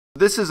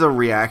this is a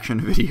reaction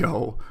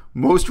video.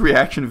 Most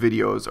reaction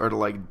videos are to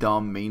like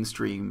dumb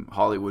mainstream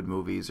Hollywood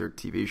movies or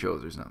TV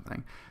shows or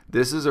something.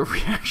 This is a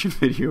reaction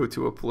video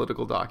to a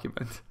political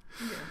document.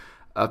 Yeah.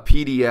 A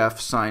PDF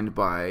signed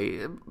by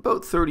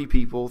about 30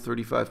 people,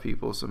 35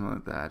 people, something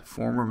like that,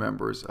 former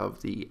members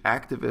of the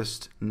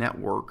activist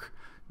network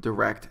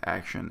Direct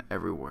Action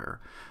Everywhere.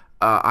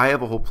 I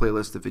have a whole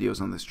playlist of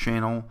videos on this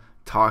channel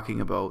talking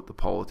about the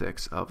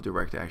politics of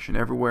Direct Action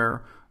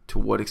Everywhere, to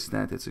what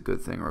extent it's a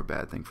good thing or a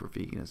bad thing for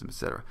veganism,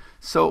 etc.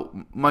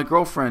 So my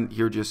girlfriend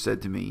here just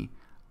said to me,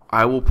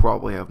 I will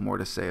probably have more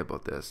to say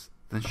about this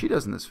than she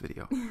does in this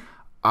video.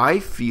 I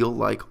feel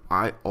like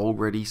I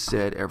already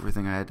said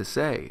everything I had to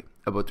say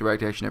about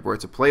Direct Action Everywhere.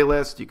 It's a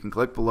playlist. You can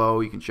click below.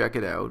 You can check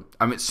it out.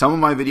 I mean, some of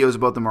my videos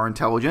about them are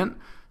intelligent.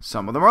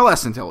 Some of them are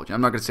less intelligent.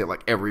 I'm not going to say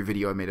like every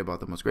video I made about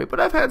them was great, but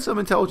I've had some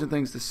intelligent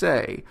things to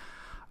say.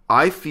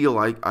 I feel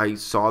like I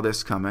saw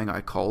this coming.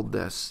 I called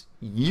this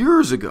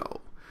years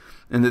ago.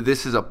 And that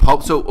this is a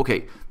so,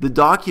 okay, the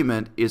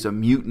document is a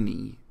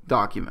mutiny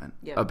document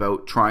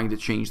about trying to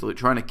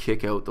trying to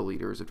kick out the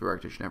leaders of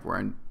Direct Action Everywhere.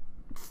 And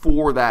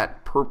for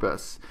that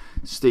purpose,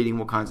 stating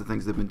what kinds of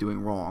things they've been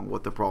doing wrong,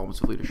 what the problems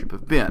of leadership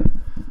have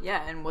been.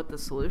 Yeah, and what the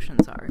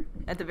solutions are.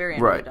 At the very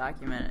end of the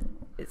document,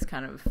 it's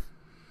kind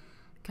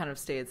of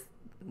states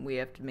we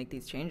have to make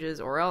these changes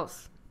or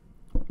else.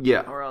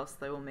 Yeah. Or else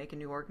they will make a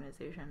new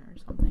organization or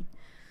something.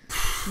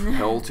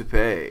 Hell to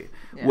pay.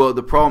 Yeah. Well,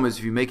 the problem is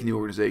if you make a new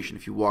organization,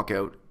 if you walk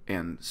out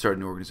and start a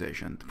new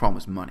organization, the problem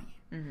is money.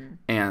 Mm-hmm.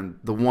 And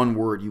the one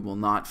word you will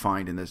not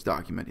find in this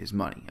document is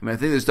money. I mean, I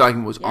think this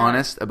document was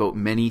honest about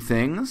many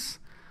things,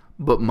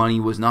 but money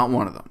was not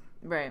one of them.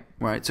 Right.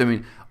 Right. So, I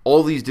mean,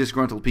 all these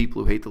disgruntled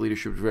people who hate the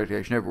leadership of Direct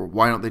Action Everywhere,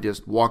 why don't they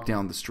just walk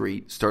down the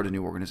street, start a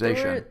new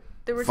organization?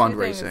 There were two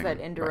things that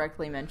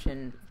indirectly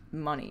mentioned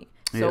money.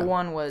 So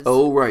one was...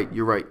 Oh, right.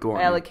 You're right. Go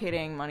on.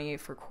 Allocating money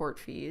for court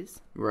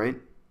fees. Right.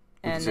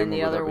 And then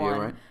the other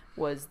one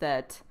was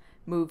that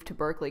Move to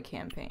Berkeley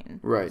campaign.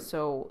 Right.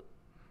 So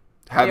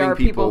having there are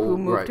people who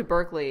moved to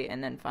Berkeley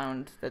and then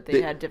found that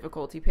they had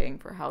difficulty paying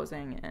for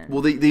housing. And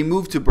well, they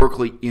moved to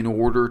Berkeley in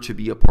order to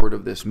be a part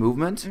of this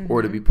movement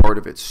or to be part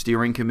of its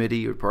steering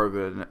committee or part of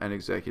it at an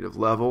executive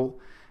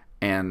level.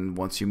 And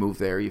once you move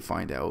there, you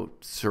find out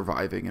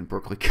surviving in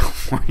Berkeley,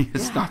 California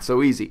is not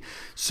so easy.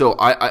 So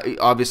I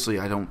obviously,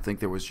 I don't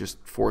think there was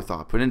just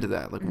forethought put into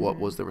that. Like, what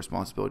was the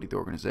responsibility of the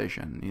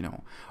organization? You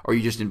know, are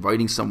you just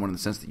inviting someone in the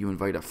sense that you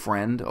invite a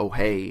friend? Oh,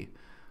 hey,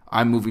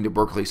 I'm moving to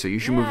Berkeley, so you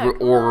should move.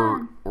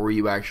 Or are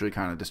you actually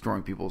kind of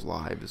destroying people's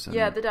lives? And,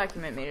 the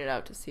document made it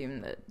out to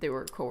seem that they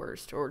were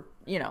coerced, or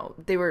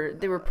they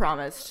were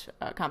promised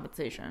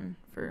compensation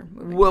for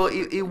moving. Well,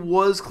 it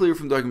was clear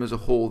from the document as a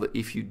whole that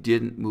if you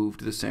didn't move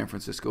to the San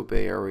Francisco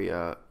Bay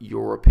Area,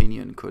 your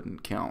opinion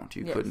couldn't count.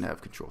 You couldn't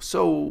have control.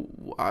 So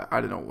I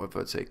don't know if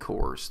I'd say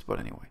coerced, but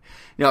anyway.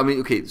 I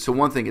mean, okay. So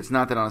one thing, it's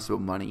not that honest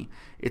about money.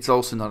 It's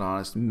also not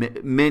honest.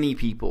 Many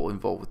people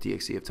involved with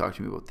DXC have talked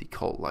to me about the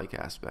cult-like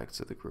aspects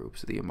of the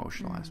groups, the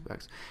emotional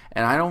aspects,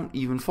 and I don't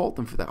even fault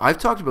them for that. I've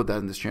talked about that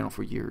in this channel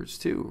for years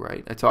too,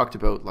 right? I talked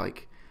about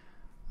like,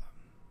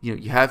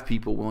 you have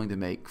people willing to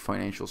make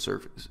financial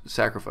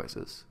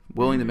sacrifices,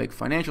 to make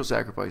financial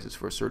sacrifices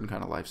for a certain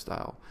kind of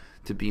lifestyle,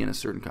 to be in a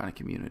certain kind of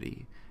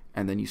community,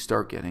 and then you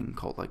start getting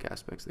cult-like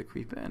aspects that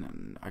creep in,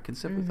 and I can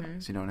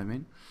sympathize. You know what I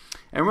mean?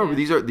 And remember,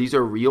 these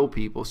are real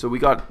people. So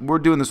we're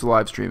doing this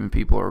live stream, and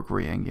people are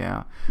agreeing.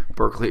 Yeah,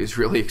 Berkeley is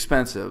really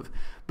expensive.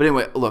 But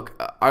anyway, look,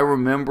 I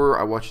remember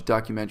I watched a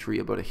documentary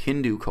about a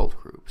Hindu cult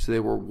group. So they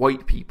were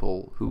white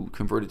people who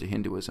converted to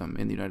Hinduism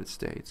in the United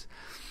States.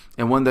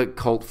 And when the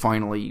cult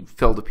finally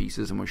fell to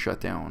pieces and was shut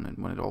down, and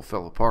when it all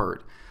fell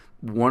apart,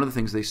 one of the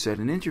things they said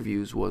in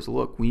interviews was,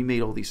 look, we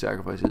made all these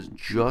sacrifices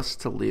just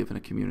to live in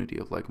a community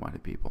of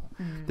like-minded people.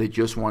 They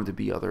just wanted to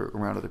be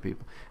around other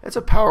people. It's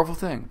a powerful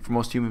thing for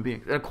most human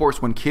beings. And of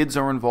course, when kids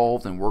are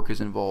involved and work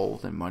is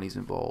involved and money's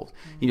involved,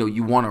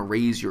 you want to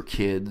raise your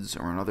kids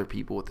around other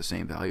people with the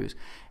same values.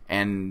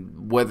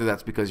 And whether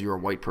that's because you're a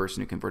white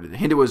person who converted to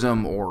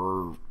Hinduism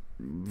or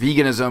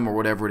veganism or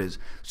whatever it is.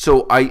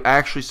 So I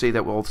actually say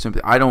that with all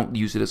sympathy. I don't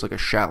use it as like a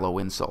shallow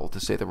insult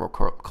to say there are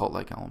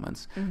cult-like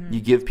elements.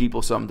 You give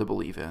people something to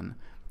believe in.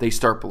 They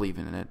start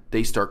believing in it.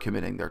 They start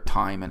committing their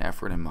time and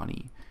effort and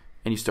money.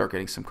 And you start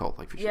getting some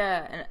cult-like features.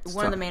 Yeah, and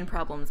one of the main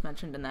problems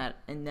mentioned in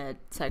that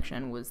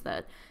section was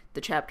that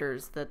the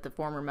chapters that the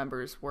former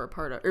members were a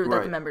part of, or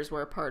that the members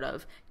were a part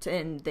of,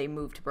 and they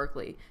moved to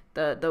Berkeley.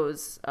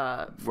 Those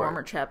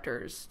former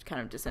chapters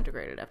kind of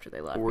disintegrated after they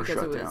left, or because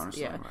shut down or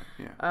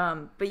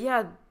something.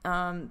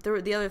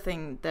 But the other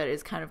thing that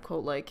is kind of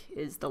cult-like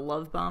is the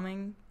love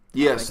bombing.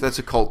 Yes, that's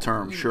a cult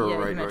term. Sure,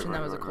 yeah, you mentioned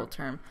that was a cult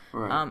term.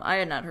 Right. I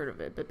had not heard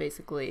of it, but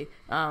basically,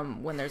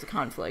 when there's a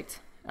conflict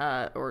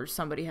or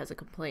somebody has a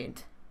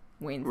complaint,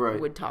 Wayne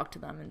would talk to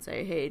them and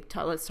say, "Hey,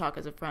 let's talk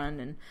as a friend,"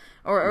 and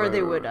or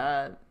they would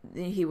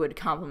he would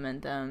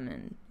compliment them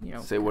and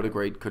say what a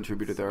great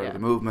contributor they are to the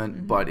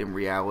movement. But in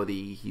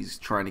reality, he's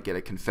trying to get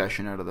a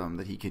confession out of them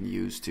that he can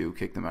use to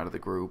kick them out of the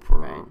group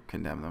or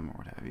condemn them or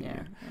what have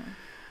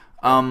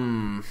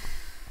you.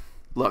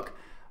 Look,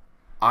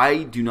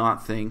 I do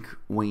not think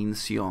Wayne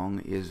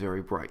Seong is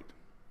very bright.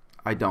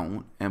 I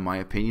don't, and my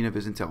opinion of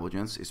his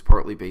intelligence is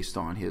partly based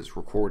on his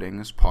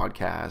recordings,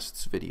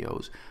 podcasts,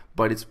 videos,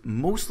 but it's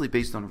mostly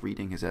based on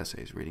reading his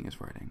essays, reading his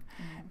writing.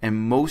 Mm-hmm.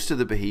 And most of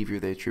the behavior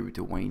they attribute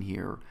to Wayne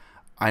here,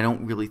 I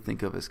don't really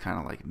think of as kind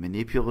of like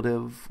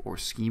manipulative or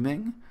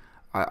scheming.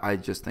 I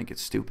just think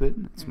it's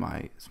stupid. It's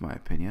my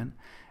opinion.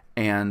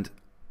 And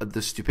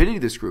the stupidity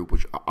of this group,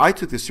 which I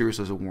took this serious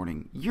as a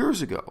warning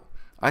years ago,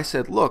 I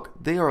said,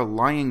 look, they are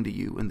lying to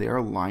you and they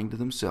are lying to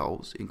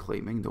themselves in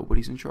claiming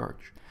nobody's in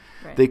charge.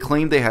 Right. They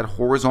claimed they had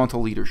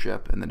horizontal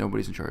leadership and that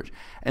nobody's in charge.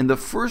 And the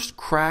first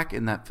crack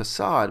in that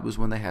facade was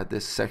when they had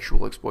this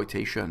sexual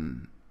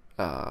exploitation,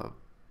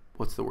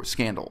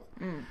 scandal.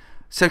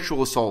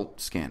 Sexual assault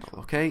scandal,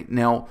 okay?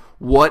 Now,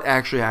 what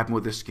actually happened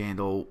with this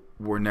scandal,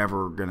 we're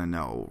never going to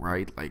know,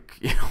 right? Like,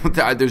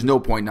 there's no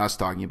point in us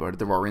talking about it.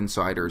 There are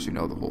insiders who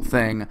know the whole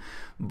thing,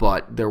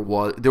 but there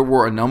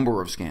were a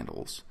number of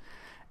scandals.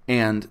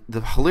 And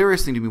the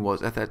hilarious thing to me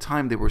was, at that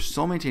time, they were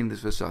still maintaining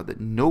this facade that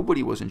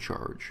nobody was in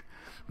charge.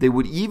 They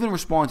would even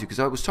respond to, because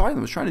I was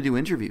trying to do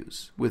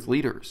interviews with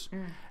leaders.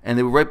 And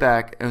they would write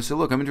back and say,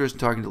 look, I'm interested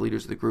in talking to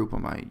leaders of the group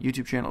on my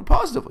YouTube channel,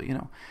 positively,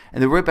 And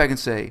they would write back and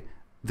say,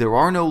 there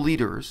are no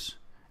leaders,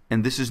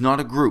 and this is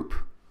not a group.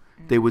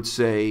 They would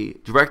say,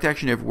 Direct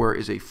Action Everywhere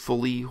is a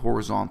fully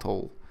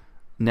horizontal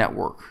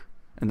network,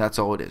 and that's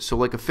all it is. So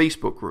like a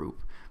Facebook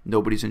group,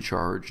 nobody's in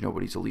charge,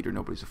 nobody's a leader,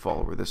 nobody's a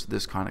follower,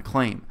 this kind of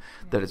claim,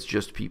 that it's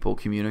just people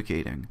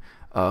communicating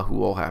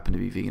who all happen to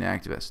be vegan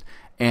activists.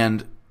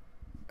 And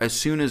as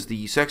soon as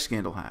the sex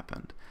scandal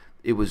happened,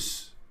 it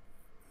was,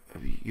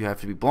 you have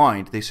to be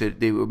blind.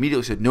 They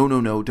immediately said,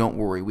 no, don't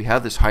worry. We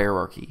have this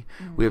hierarchy.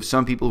 We have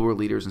some people who are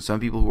leaders and some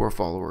people who are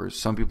followers.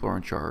 Some people are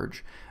in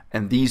charge.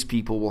 And these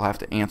people will have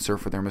to answer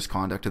for their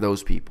misconduct to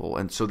those people.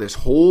 And so this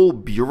whole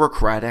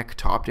bureaucratic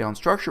top-down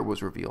structure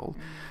was revealed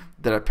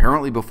that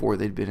apparently before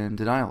they'd been in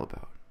denial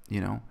about,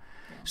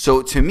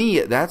 So to me,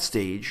 at that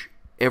stage,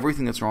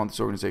 everything that's wrong with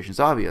this organization is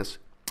obvious.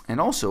 And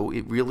also,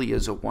 it really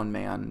is a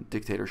one-man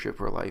dictatorship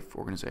for life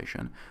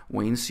organization.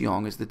 Wayne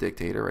Seong is the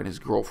dictator, and his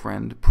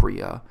girlfriend,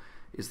 Priya,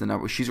 is the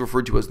number. She's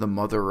referred to as the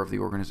mother of the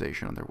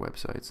organization on their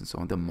websites and so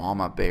on, the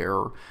mama bear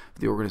of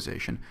the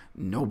organization.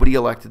 Nobody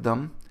elected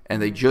them,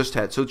 and they just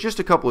had, so just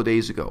a couple of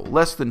days ago,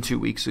 less than 2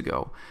 weeks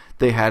ago,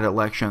 they had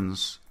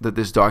elections that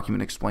this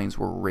document explains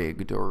were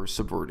rigged or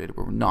subverted,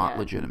 were not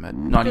legitimate.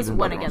 Not just even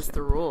went against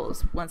the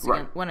rules.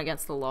 Went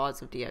against the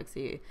laws of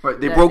DXE. Right,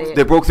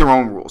 they broke their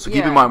own rules. So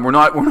keep in mind, we're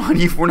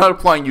not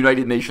applying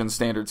United Nations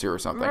standards here or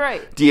something.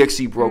 Right.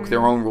 DXE broke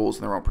their own rules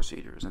and their own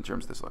procedures in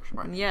terms of this election.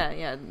 Right.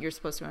 Yeah. You're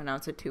supposed to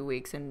announce it 2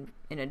 weeks in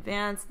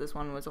advance. This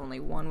one was only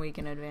 1 week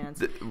in advance.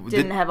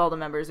 Didn't have all the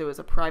members. It was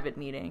a private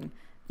meeting.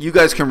 You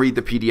guys can read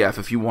the PDF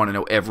if you want to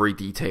know every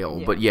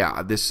detail. But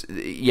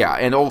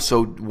and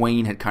also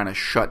Wayne had kind of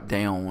shut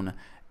down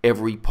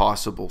every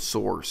possible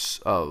source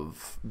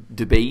of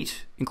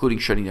debate, including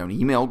shutting down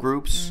email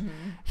groups.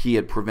 He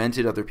had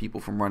prevented other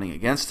people from running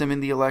against him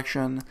in the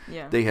election.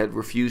 They had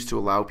refused to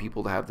allow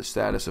people to have the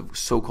status of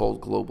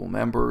so-called global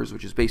members,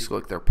 which is basically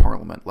like their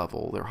parliament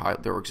level,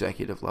 their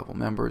executive level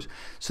members.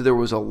 So there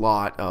was a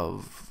lot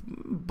of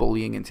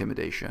bullying,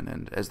 intimidation,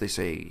 and, as they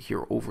say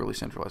here, overly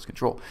centralized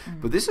control.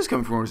 But this is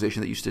coming from an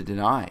organization that used to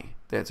deny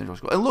they had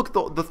centralized control. And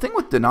look, the thing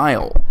with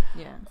denial,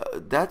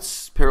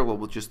 that's parallel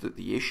with just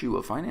the issue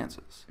of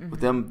finances,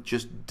 with them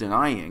just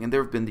denying. And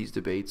there have been these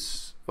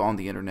debates on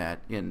the internet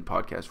in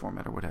podcast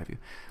format or what have you,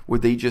 where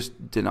they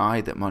just deny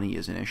that money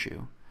is an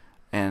issue.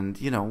 And,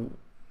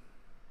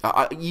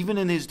 even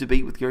in his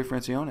debate with Gary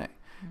Francione,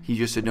 he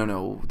just said,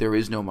 no, there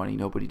is no money.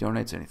 Nobody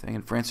donates anything.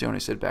 And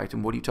Francione said back to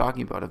him, what are you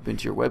talking about? I've been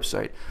to your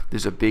website.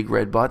 There's a big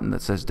red button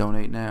that says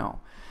donate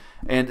now.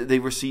 And they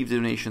received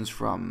donations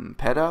from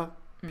PETA,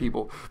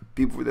 people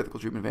with ethical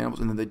treatment of animals,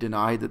 and then they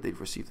denied that they've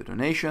received the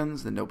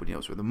donations. Then nobody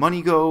knows where the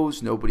money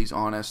goes. Nobody's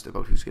honest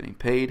about who's getting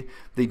paid.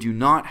 They do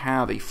not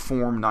have a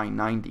Form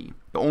 990.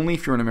 Only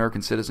if you're an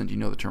American citizen do you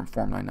know the term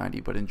Form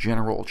 990, but in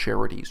general,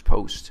 charities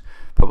post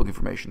public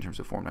information in terms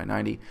of Form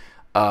 990.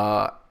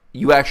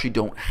 You actually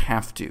don't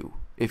have to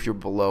if you're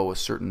below a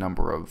certain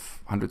number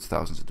of hundreds of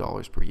thousands of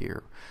dollars per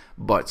year.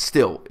 But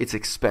still, it's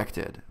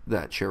expected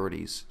that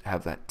charities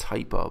have that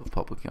type of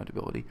public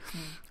accountability.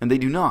 And they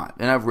do not.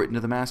 And I've written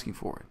to them asking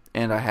for it.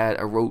 And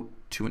I wrote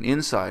to an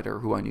insider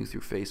who I knew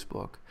through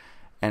Facebook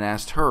and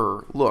asked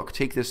her, look,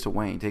 take this to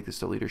Wayne, take this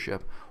to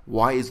leadership.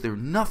 Why is there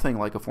nothing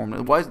like a form?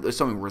 Why is there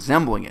something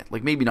resembling it?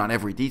 Like maybe not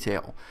every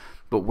detail,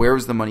 but where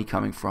is the money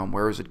coming from?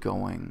 Where is it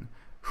going?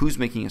 Who's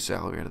making a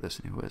salary out of this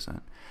and who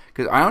isn't?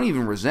 Because I don't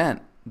even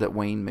resent that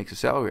Wayne makes a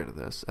salary out of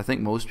this. I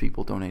think most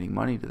people donating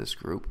money to this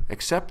group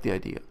accept the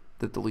idea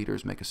that the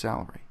leaders make a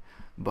salary.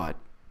 But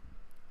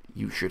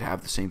you should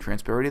have the same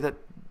transparency that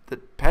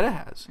PETA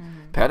has.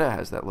 PETA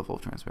has that level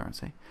of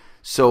transparency.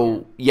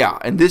 So,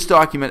 and this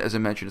document, as I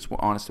mentioned, is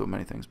honest about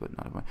many things, but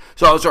not about.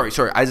 So, sorry.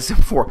 As I said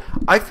before,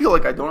 I feel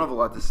like I don't have a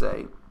lot to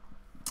say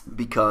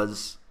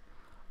because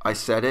I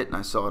said it and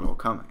I saw it all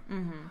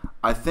coming.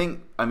 I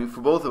think, for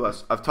both of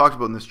us, I've talked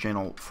about in this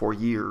channel for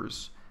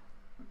years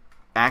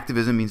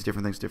activism means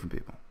different things to different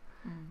people.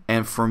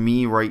 And for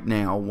me right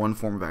now, one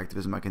form of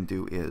activism I can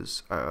do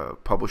is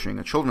publishing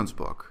a children's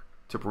book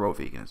to promote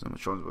veganism. A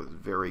children's book is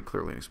very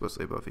clearly and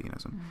explicitly about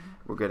veganism.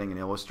 We're getting an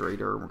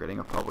illustrator, we're getting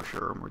a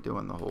publisher, and we're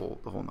doing the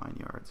whole 9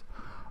 yards.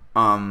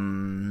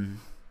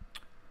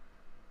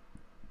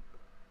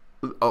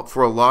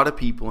 For a lot of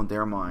people in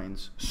their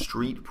minds,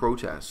 street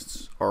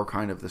protests are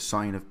kind of the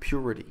sign of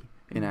purity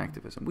in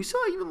activism. We saw,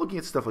 even looking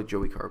at stuff like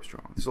Joey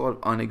Carbstrong, there's a lot of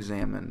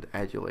unexamined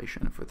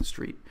adulation for the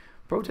street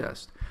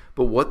protest.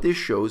 But what this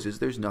shows is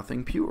there's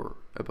nothing pure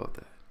about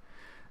that.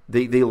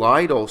 They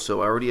lied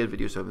also. I already had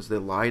videos of this. They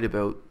lied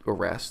about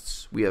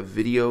arrests. We have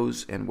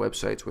videos and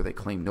websites where they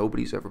claim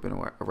nobody's ever been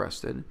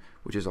arrested,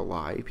 which is a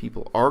lie.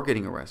 People are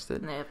getting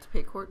arrested. And they have to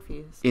pay court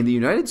fees. In the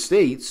United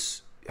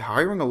States,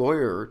 hiring a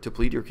lawyer to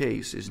plead your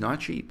case is not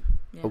cheap.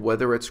 Yeah.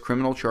 Whether it's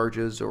criminal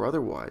charges or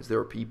otherwise, there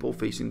are people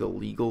facing the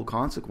legal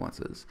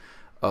consequences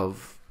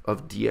of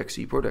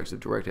DXE protests, of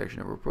direct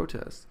action over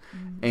protests.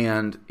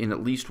 And in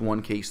at least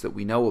one case that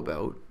we know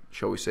about,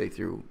 shall we say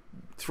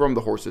from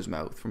the horse's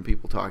mouth, from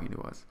people talking to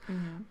us,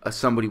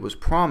 somebody was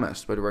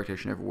promised by Direct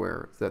Action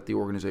Everywhere that the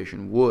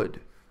organization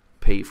would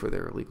pay for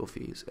their legal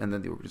fees, and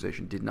then the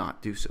organization did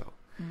not do so.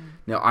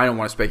 Now, I don't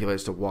want to speculate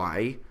as to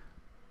why.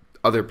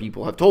 Other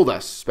people have told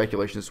us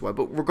speculation as to why,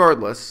 but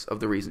regardless of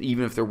the reason,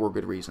 even if there were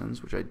good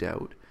reasons, which I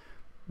doubt,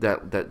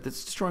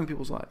 that's destroying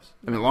people's lives.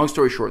 I mean, long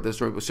story short, this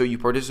story was, so you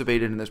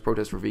participated in this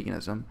protest for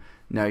veganism,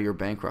 now you're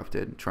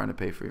bankrupted trying to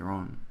pay for your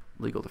own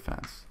legal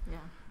defense.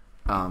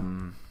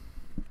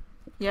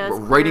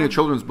 Writing a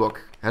children's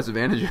book has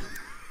advantages.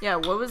 Yeah,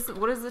 what is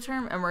the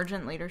term?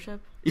 Emergent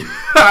leadership?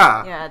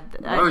 Why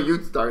don't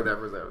you start that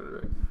for a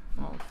second?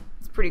 Well,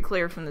 it's pretty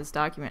clear from this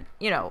document.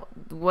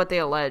 What they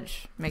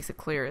allege makes it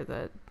clear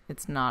that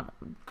it's not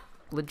a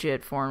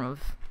legit form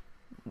of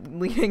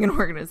leading an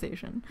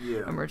organization.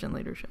 Emergent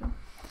leadership.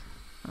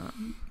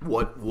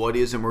 What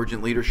is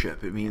emergent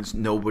leadership? It means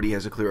nobody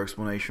has a clear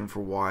explanation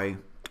for why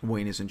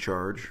Wayne is in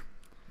charge,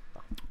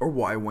 or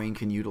why Wayne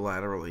can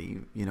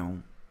unilaterally,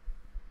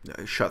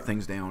 shut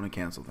things down and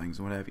cancel things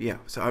and whatever. Yeah.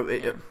 So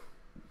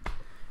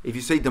if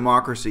you say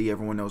democracy,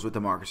 everyone knows what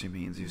democracy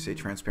means. If you say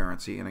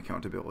transparency and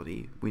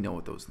accountability, we know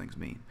what those things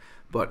mean.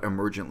 But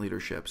emergent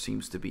leadership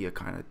seems to be a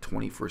kind of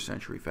 21st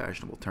century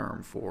fashionable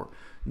term for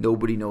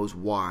nobody knows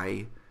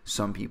why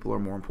some people are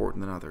more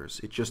important than others.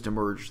 It just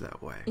emerged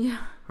that way. Yeah.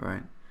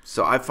 Right?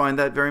 So I find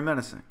that very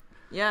menacing.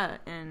 Yeah,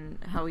 and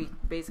how he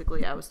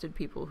basically ousted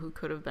people who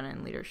could have been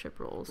in leadership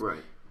roles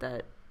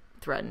that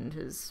threatened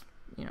his,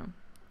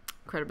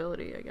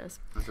 credibility, I guess.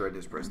 Threatened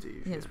his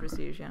prestige. His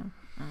prestige, yeah.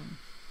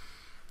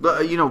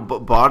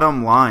 But,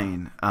 bottom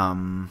line,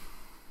 I've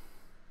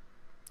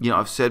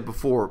said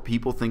before,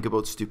 people think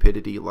about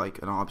stupidity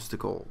like an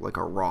obstacle, like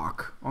a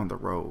rock on the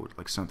road,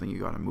 like something you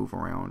got to move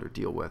around or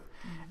deal with.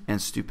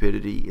 And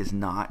stupidity is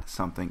not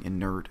something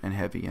inert and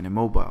heavy and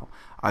immobile.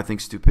 I think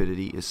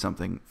stupidity is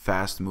something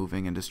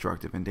fast-moving and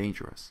destructive and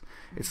dangerous.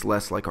 It's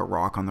less like a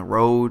rock on the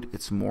road.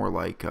 It's more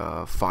like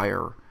a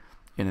fire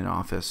in an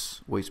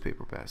office waste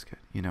paper basket,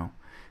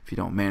 If you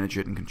don't manage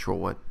it and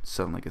control it,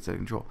 suddenly it gets out of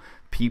control.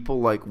 People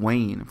like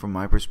Wayne, from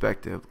my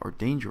perspective, are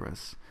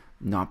dangerous,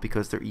 not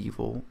because they're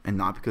evil and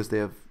not because they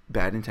have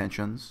bad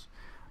intentions.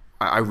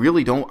 I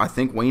really don't. I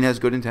think Wayne has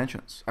good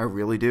intentions. I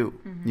really do.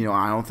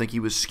 I don't think he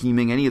was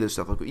scheming any of this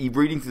stuff. Like,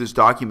 reading through this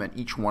document,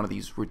 each one of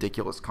these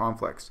ridiculous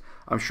conflicts,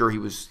 I'm sure he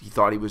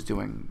thought he was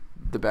doing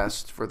the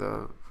best for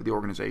the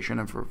organization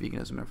and for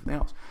veganism and everything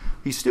else.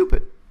 He's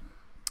stupid.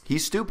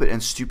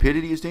 And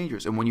stupidity is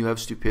dangerous. And when you have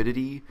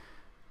stupidity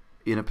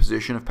in a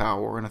position of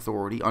power and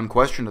authority,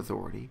 unquestioned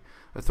authority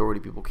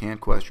people can't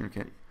question,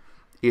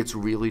 it's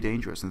really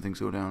dangerous, and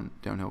things go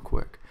downhill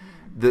quick.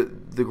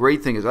 The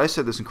great thing is, I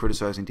said this in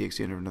criticizing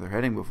DXE under another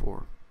heading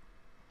before.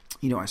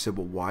 I said,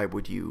 well, why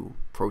would you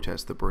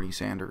protest the Bernie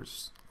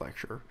Sanders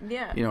lecture?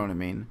 Yeah. You know what I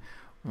mean?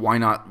 Why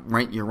not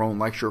rent your own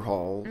lecture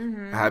hall,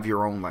 have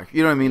your own lecture?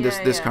 You know what I mean?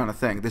 This kind of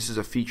thing. This is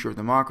a feature of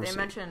democracy. They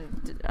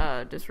mentioned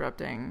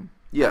disrupting.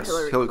 Yes,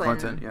 Hillary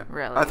Clinton.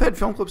 Yeah, I've had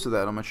film clips of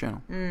that on my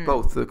channel.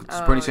 Both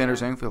Bernie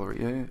Sanders and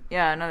Hillary. Yeah.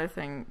 Yeah, another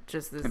thing,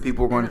 just this. And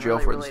people were going to jail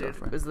for it and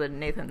stuff. Right? Was the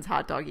Nathan's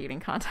hot dog eating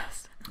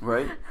contest?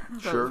 Right.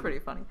 That was pretty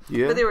funny.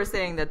 Yeah. But they were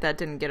saying that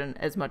didn't get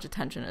as much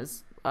attention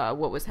as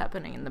what was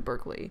happening in the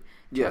Berkeley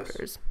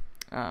chapters,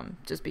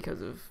 just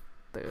because of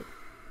the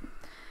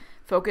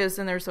focus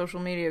in their social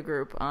media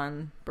group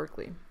on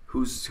Berkeley.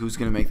 Who's going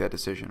to make that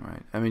decision,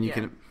 right? I mean, you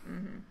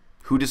can.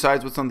 Who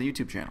decides what's on the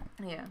YouTube channel?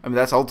 Yeah. I mean,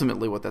 that's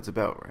ultimately what that's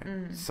about,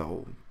 right?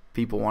 So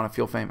people want to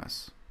feel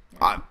famous.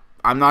 Yeah.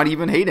 I'm not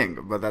even hating,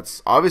 but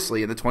that's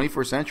obviously in the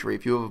 21st century,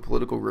 if you have a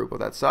political group of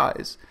that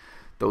size,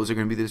 those are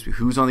going to be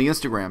who's on the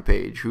Instagram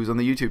page, who's on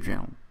the YouTube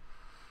channel.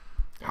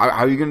 How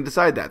are you going to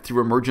decide that?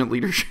 Through emergent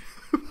leadership?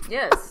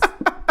 Yes.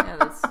 Yeah,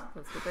 that's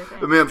what they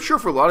think. I mean, I'm sure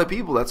for a lot of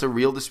people, that's a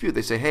real dispute.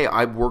 They say, hey,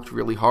 I've worked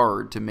really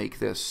hard to make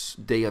this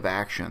day of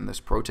action,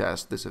 this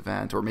protest, this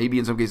event, or maybe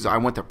in some cases I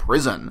went to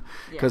prison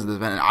because of this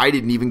event, and I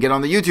didn't even get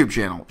on the YouTube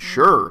channel.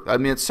 Sure. I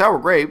mean, it's sour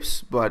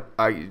grapes, but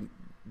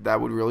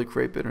that would really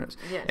create bitterness.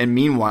 Yeah. And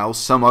meanwhile,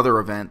 some other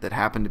event that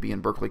happened to be in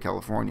Berkeley,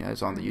 California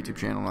is on the YouTube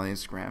channel and on the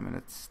Instagram,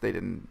 and they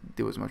didn't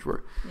do as much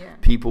work. Yeah.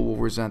 People will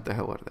resent the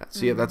hell out of that.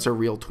 So yeah, that's a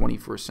real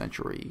 21st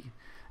century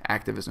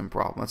activism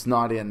problem. It's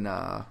not in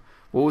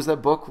what was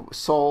that book?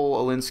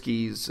 Saul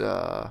Alinsky's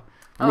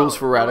Rules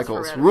for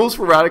Radicals. Rules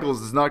for Radicals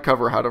does not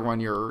cover how to run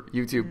your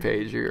YouTube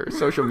page or your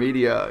social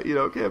media,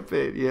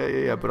 campaign.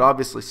 Yeah. But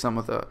obviously, some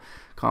of the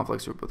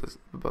conflicts are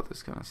about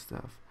this kind of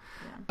stuff.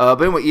 Yeah.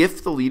 But anyway,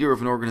 if the leader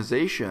of an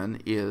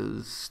organization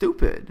is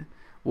stupid,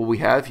 what we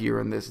have here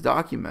in this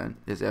document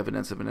is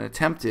evidence of an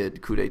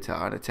attempted coup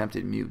d'état, an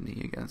attempted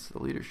mutiny against the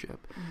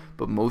leadership.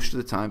 But most of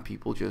the time,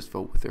 people just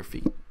vote with their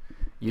feet.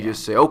 You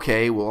just say,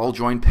 okay, well, I'll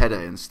join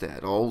PETA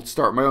instead. I'll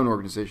start my own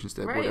organization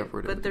instead,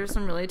 whatever it is. But there's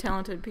some really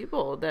talented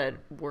people that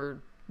were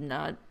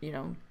not,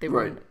 they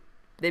weren't.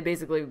 They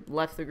basically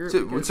left the group. So,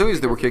 in some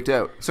cases, they were kicked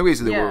out. In some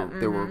cases, they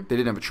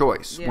didn't have a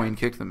choice. Yeah. Wayne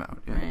kicked them out.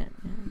 Yeah. Right.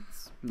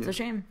 Yeah. It's a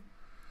shame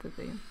that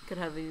they could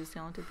have these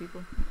talented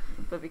people,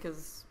 but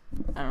because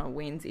I don't know,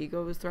 Wayne's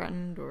ego was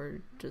threatened,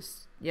 or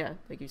just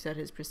like you said,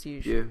 his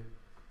prestige. Yeah.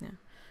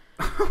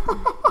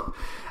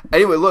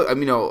 Anyway, look,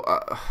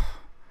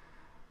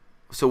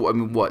 so,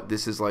 what?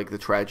 This is like the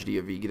tragedy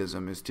of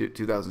veganism is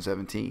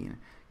 2017.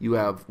 You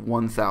have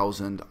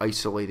 1,000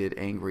 isolated,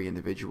 angry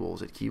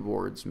individuals at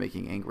keyboards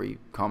making angry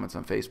comments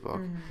on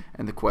Facebook.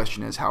 And the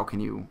question is, how can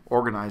you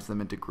organize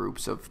them into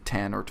groups of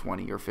 10 or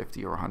 20 or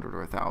 50 or 100 or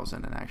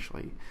 1,000 and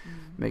actually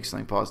make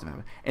something positive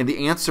happen? And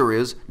the answer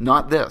is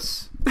not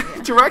this.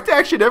 Direct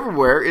action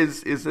everywhere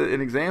is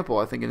an example,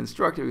 I think an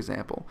instructive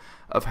example,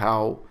 of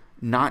how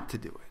not to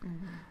do it.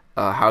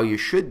 How you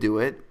should do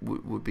it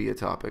would be a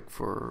topic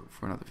for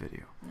another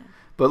video. Yeah.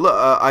 But look,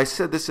 I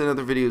said this in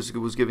other videos,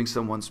 was giving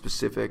someone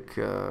specific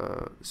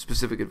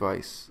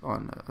advice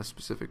on a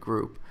specific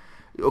group.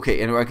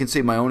 Okay, and I can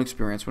say my own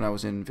experience when I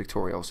was in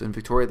Victoria. Also in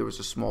Victoria, there was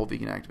a small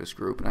vegan activist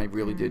group, and I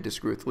really did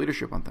disagree with the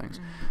leadership on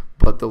things.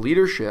 But the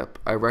leadership,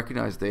 I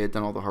recognized they had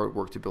done all the hard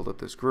work to build up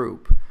this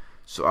group.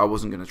 So I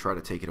wasn't going to try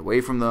to take it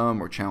away from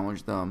them or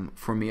challenge them.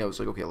 For me, I was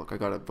like, okay, look, I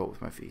got to vote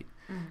with my feet.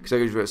 Because I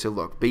could say,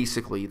 look,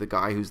 basically the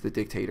guy who's the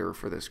dictator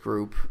for this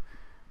group,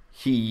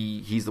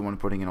 he's the one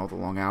putting in all the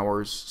long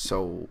hours.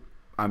 So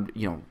I'm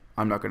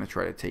not going to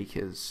try to take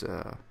his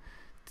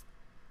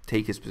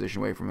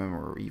position away from him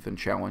or even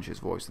challenge his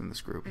voice in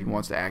this group. He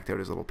wants to act out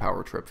his little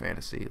power trip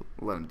fantasy.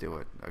 Let him do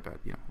it.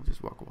 We'll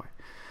just walk away.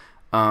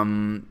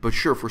 But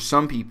sure, for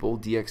some people,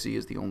 DXE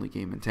is the only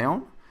game in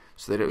town.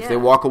 So that if they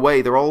walk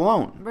away, they're all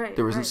alone. Right,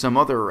 there isn't some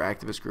other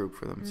activist group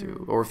for them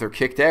to, or if they're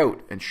kicked out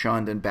and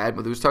shunned and bad.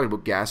 There was talking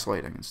about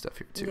gaslighting and stuff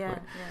here too. Yeah,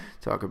 right?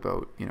 Talk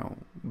about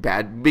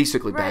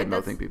basically bad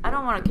mouthing people. I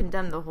don't want to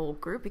condemn the whole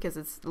group because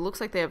it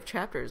looks like they have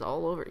chapters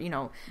all over.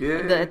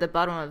 At the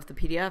bottom of the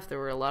PDF there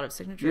were a lot of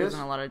signatures in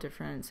a lot of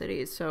different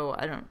cities. So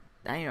I don't.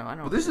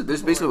 Well, this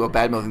is basically about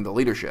bad mouthing the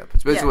leadership.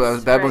 It's basically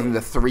about bad mouthing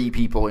the three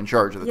people in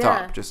charge at the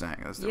top. Just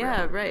saying. That's the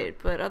right.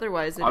 But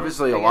otherwise,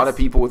 obviously, a lot of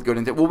people with good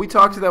intent. Well, we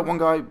talked to that one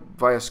guy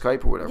via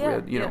Skype or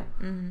whatever.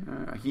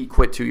 He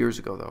quit 2 years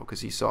ago though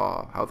because he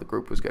saw how the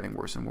group was getting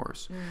worse and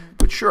worse.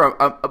 But sure,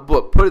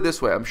 look, put it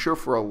this way: I'm sure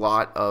for a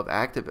lot of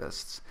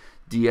activists,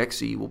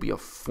 DXE will be a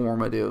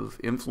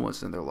formative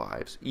influence in their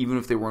lives, even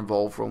if they were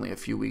involved for only a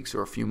few weeks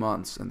or a few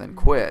months and then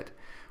quit.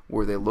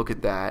 Where they look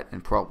at that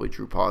and probably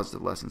drew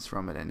positive lessons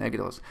from it and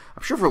negative lessons.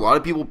 I'm sure for a lot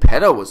of people,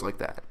 PETA was like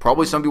that.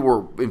 Probably some people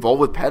were involved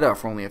with PETA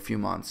for only a few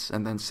months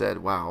and then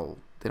said, wow,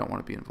 they don't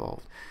want to be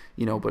involved.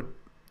 But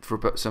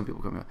for some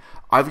people coming out,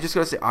 I've just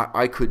got to say,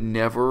 I could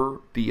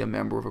never be a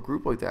member of a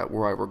group like that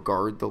where I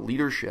regard the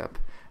leadership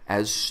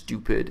as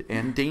stupid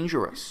and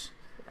dangerous.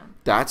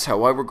 That's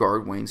how I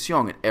regard Wayne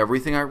Seong and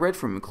everything I read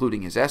from him,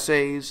 including his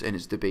essays and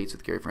his debates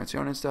with Gary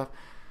Francione and stuff.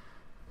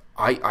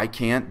 I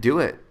can't do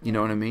it, you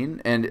know what I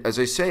mean? And as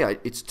I say,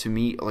 it's to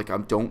me, like, I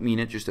don't mean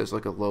it just as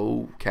like a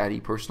low, catty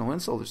personal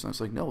insult or something.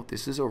 It's like, no,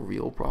 this is a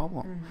real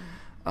problem.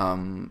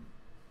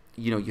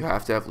 You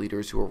have to have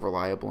leaders who are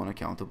reliable and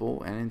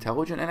accountable and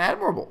intelligent and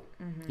admirable.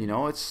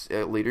 It's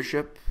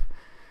leadership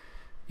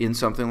in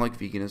something like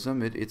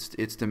veganism,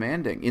 it's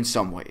demanding in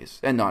some ways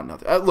and not in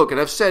other. Look,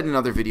 and I've said in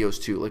other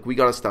videos too, like, we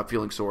got to stop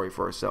feeling sorry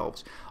for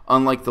ourselves.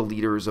 Unlike the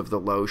leaders of the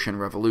Laotian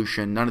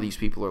Revolution, none of these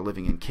people are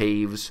living in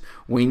caves.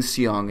 Wayne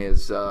Seong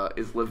is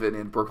living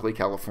in Berkeley,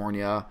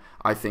 California,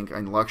 I think,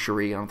 in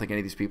luxury. I don't think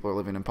any of these people are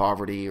living in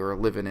poverty or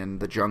living in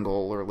the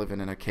jungle or living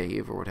in a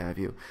cave or what have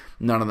you.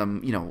 None of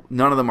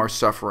them are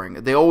suffering.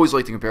 They always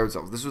like to compare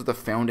themselves. This was the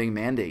founding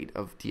mandate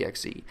of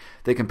DXE.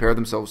 They compare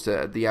themselves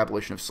to the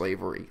abolition of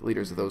slavery,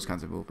 leaders of those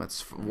kinds of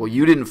movements. Well,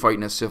 you didn't fight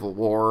in a civil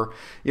war.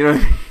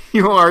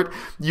 You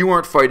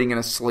aren't fighting in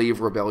a slave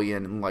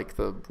rebellion like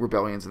the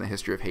rebellions in the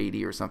history of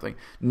Haiti or something.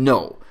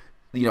 No.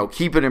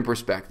 Keep it in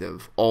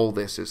perspective. All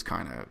this is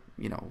kind of,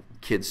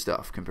 kid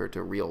stuff compared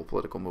to real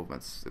political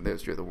movements in the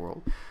history of the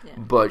world. Yeah.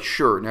 But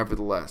sure,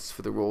 nevertheless,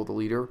 for the role of the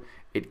leader,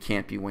 it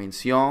can't be Wayne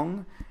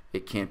Seong.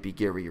 It can't be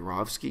Gary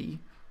Yourofsky.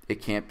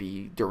 It can't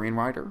be Durian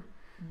Ryder.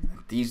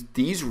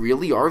 These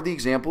really are the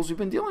examples we've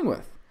been dealing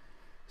with.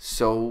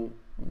 So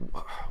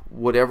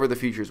whatever the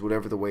features,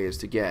 whatever the way is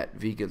to get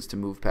vegans to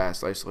move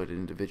past isolated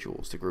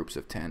individuals to groups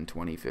of 10,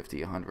 20,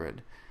 50,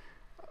 100,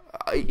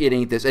 it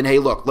ain't this. And hey,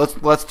 look,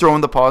 let's throw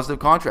in the positive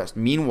contrast.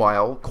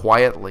 Meanwhile,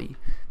 quietly,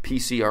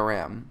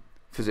 PCRM,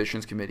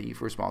 Physicians Committee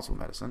for Responsible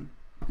Medicine,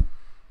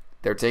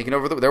 they're taking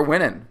over they're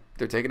winning.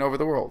 They're taking over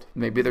the world.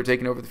 Maybe they're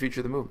taking over the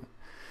future of the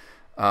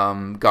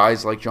movement.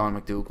 Guys like John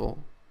McDougall,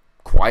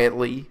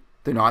 quietly,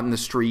 they're not in the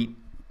street.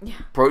 Yeah.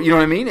 You know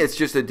what I mean? It's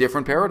just a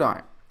different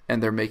paradigm.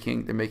 And they're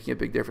making a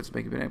big difference,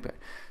 making a big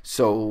impact.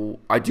 So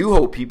I do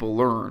hope people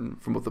learn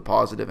from both the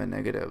positive and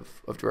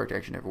negative of direct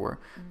action everywhere.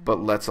 Mm-hmm. But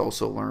let's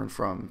also learn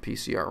from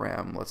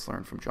PCRM. Let's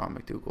learn from John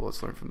McDougall.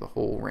 Let's learn from the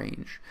whole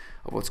range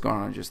of what's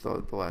gone on in just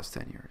the last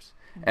 10 years.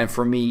 Mm-hmm. And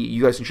for me,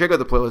 you guys can check out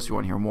the playlist if you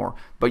want to hear more.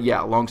 But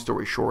yeah, long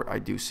story short, I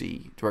do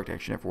see direct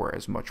action everywhere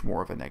as much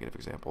more of a negative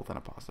example than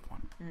a positive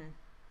one. Mm-hmm.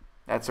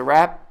 That's a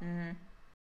wrap. Mm-hmm.